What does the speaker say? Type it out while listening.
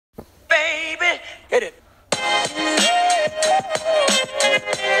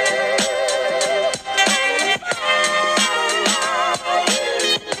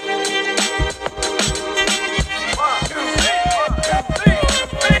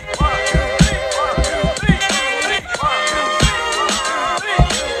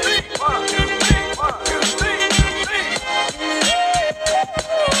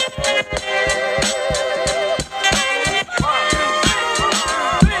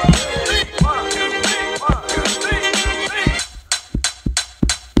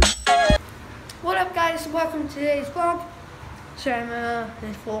today's vlog. Sorry, my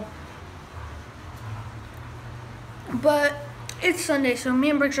it's full. But it's Sunday, so me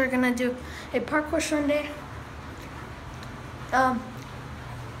and Briggs are gonna do a parkour Sunday.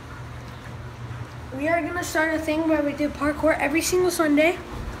 We are gonna start a thing where we do parkour every single Sunday.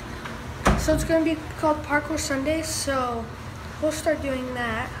 So it's gonna be called Parkour Sunday. So we'll start doing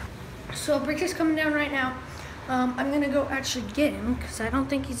that. So Briggs is coming down right now. I'm gonna go actually get him because I don't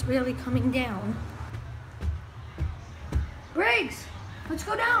think he's really coming down. Briggs, let's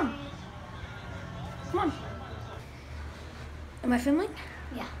go down. Come on. Am I filming?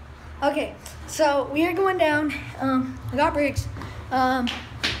 Yeah. Okay, so we are going down. I got Briggs.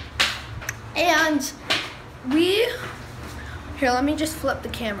 And we, here, let me just flip the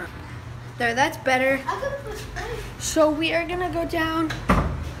camera. There, that's better. So we are gonna go down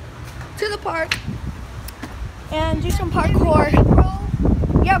to the park and do some parkour.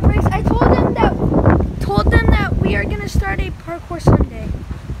 Yeah, Briggs, I told them that we are gonna start a parkour Sunday.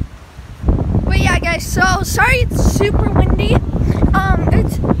 But yeah, guys, so sorry it's super windy.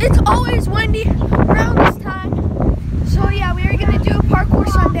 It's always windy around this time. So yeah, we are gonna do a parkour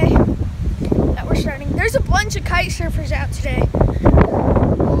Sunday that we're starting. There's a bunch of kite surfers out today.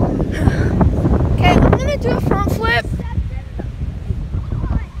 Okay, I'm gonna do a front flip.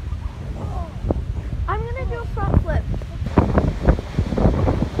 I'm gonna do a front flip.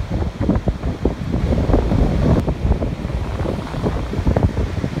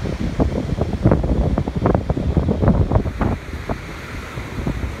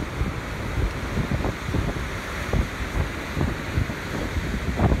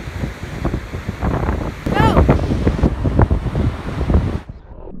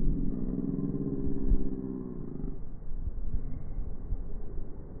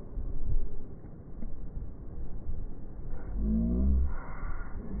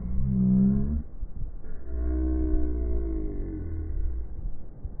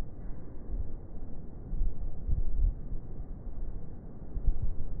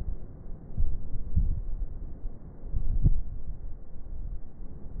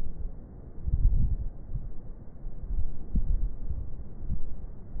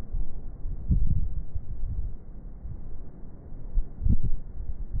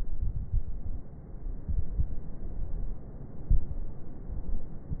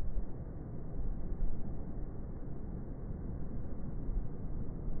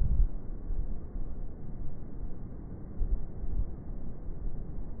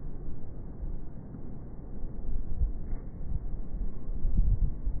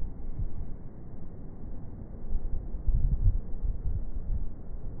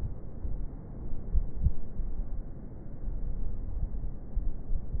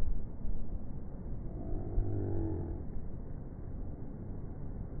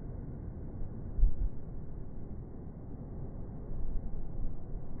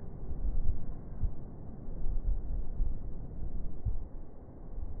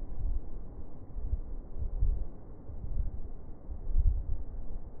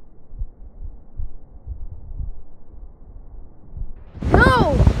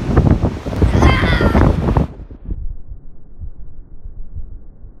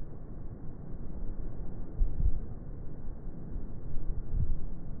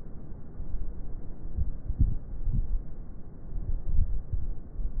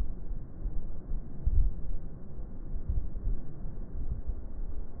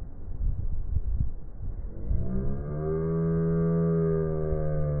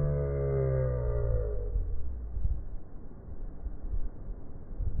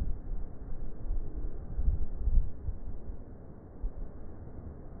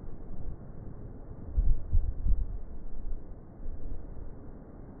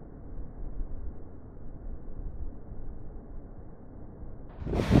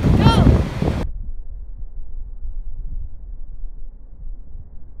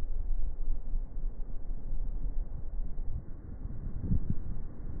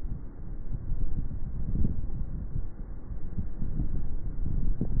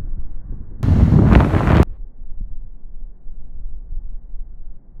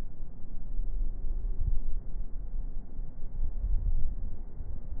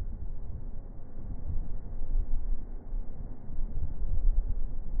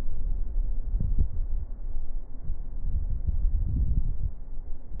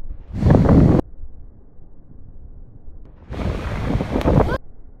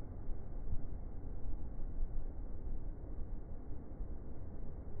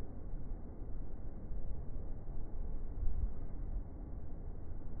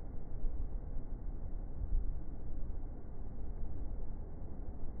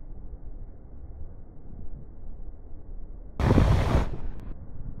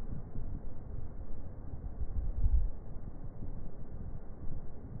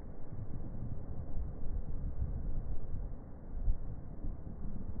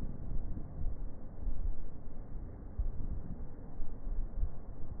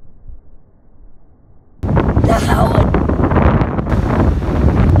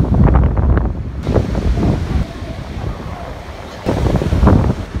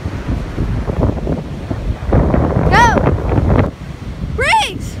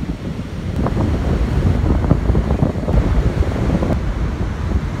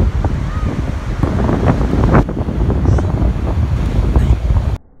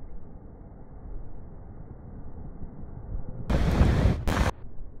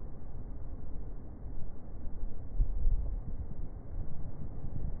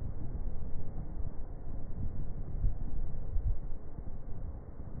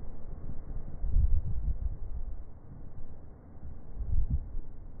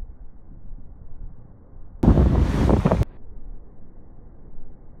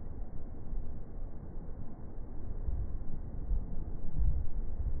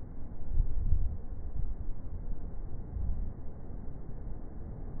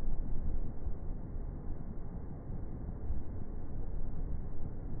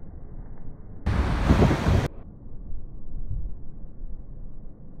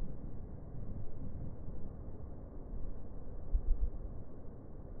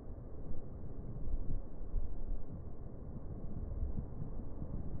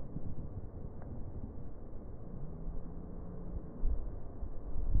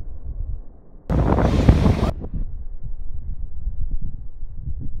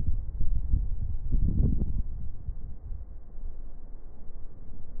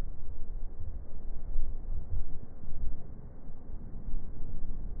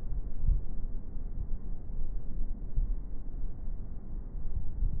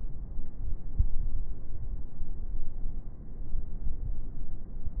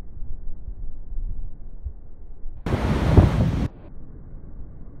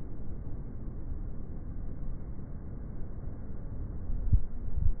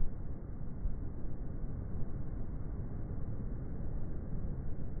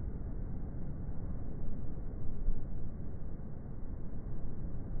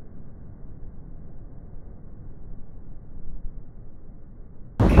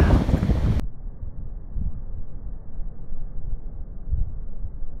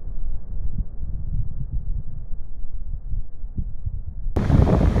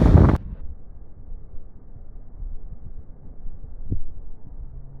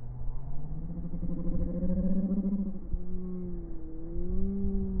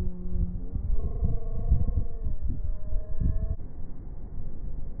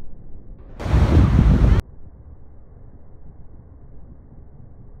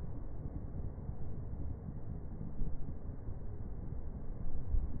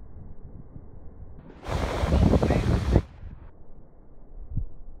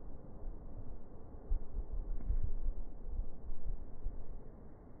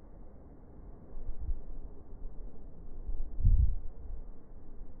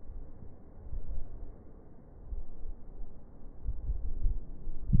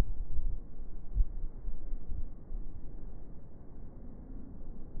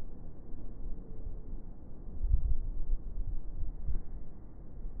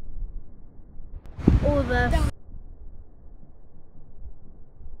 the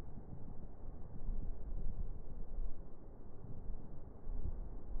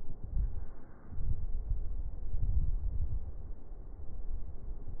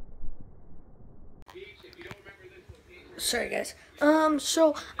Sorry guys.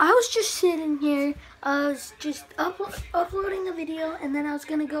 So I was just sitting here. I was just uploading a video, and then I was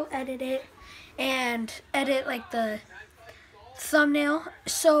gonna go edit it and edit like the thumbnail.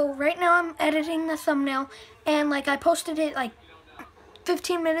 So right now I'm editing the thumbnail, and like I posted it like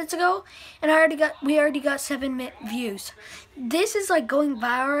 15 minutes ago, and we already got 7 views. This is like going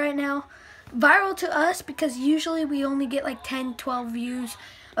viral right now. Viral to us because usually we only get like 10, 12 views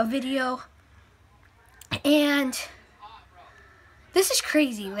a video, and this is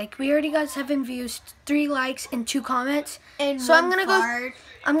crazy. Like we already got 7 views, 3 likes, and 2 comments. and So I'm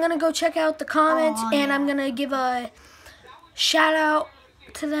gonna go check out the comments, and I'm gonna give a shout out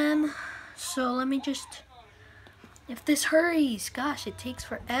to them. So let me just, if this hurries, gosh, it takes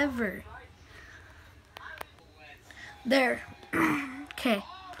forever. There. Okay,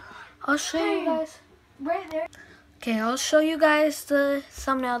 I'll show you guys. right there. Okay, I'll show you guys the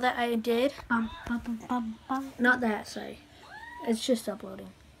thumbnail that I did. Not that, sorry. It's just uploading.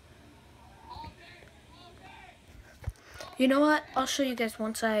 You know what? I'll show you guys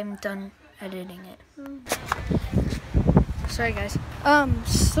once I'm done editing it. Sorry guys.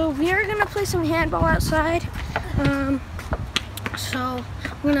 So we are gonna play some handball outside. So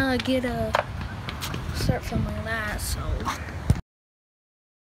I'm gonna start filming that, so.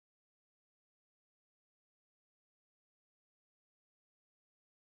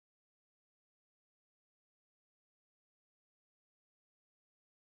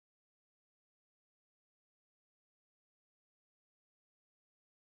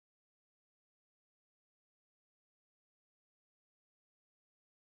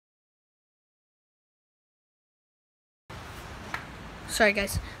 Sorry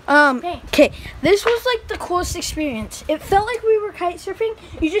guys. Okay, this was like the coolest experience. It felt like we were kite surfing.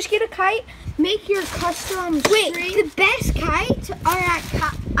 You just get a kite, make your custom string. The best kites are at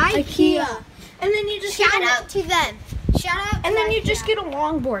IKEA. And then you just Shout out to them. Shout out. And then you just get a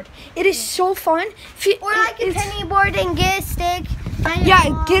longboard. It is so fun. Or like a penny board and get a stick.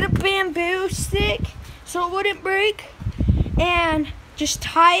 Yeah, get a bamboo stick so it wouldn't break, and just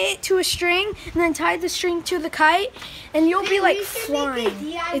tie it to a string, and then tie the string to the kite, and you'll be like flying.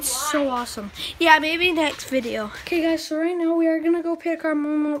 It's so awesome. Yeah, maybe next video. Okay guys, so right now we are gonna go pick our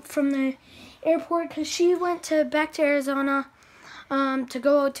mom up from the airport because she went back to Arizona to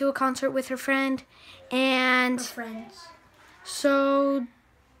go to a concert with her friend, and so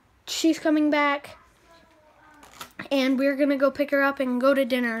she's coming back, and we're gonna go pick her up and go to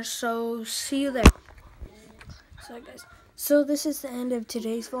dinner. So see you there. Sorry guys. So this is the end of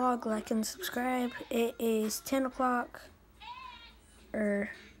today's vlog. Like and subscribe. It is 10 o'clock,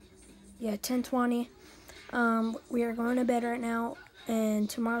 or yeah, 10:20. We are going to bed right now, and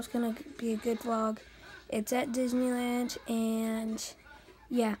tomorrow's gonna be a good vlog. It's at Disneyland, and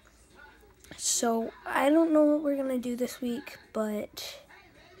yeah. So I don't know what we're gonna do this week, but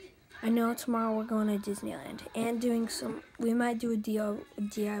I know tomorrow we're going to Disneyland and doing we might do a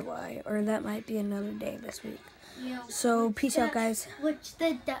DIY, or that might be another day this week. Yeah, so peace out guys. Which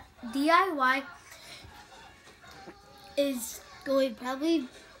the DIY is going to probably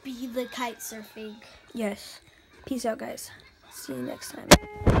be the kite surfing. Yes. Peace out guys. See you next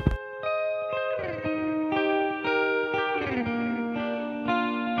time.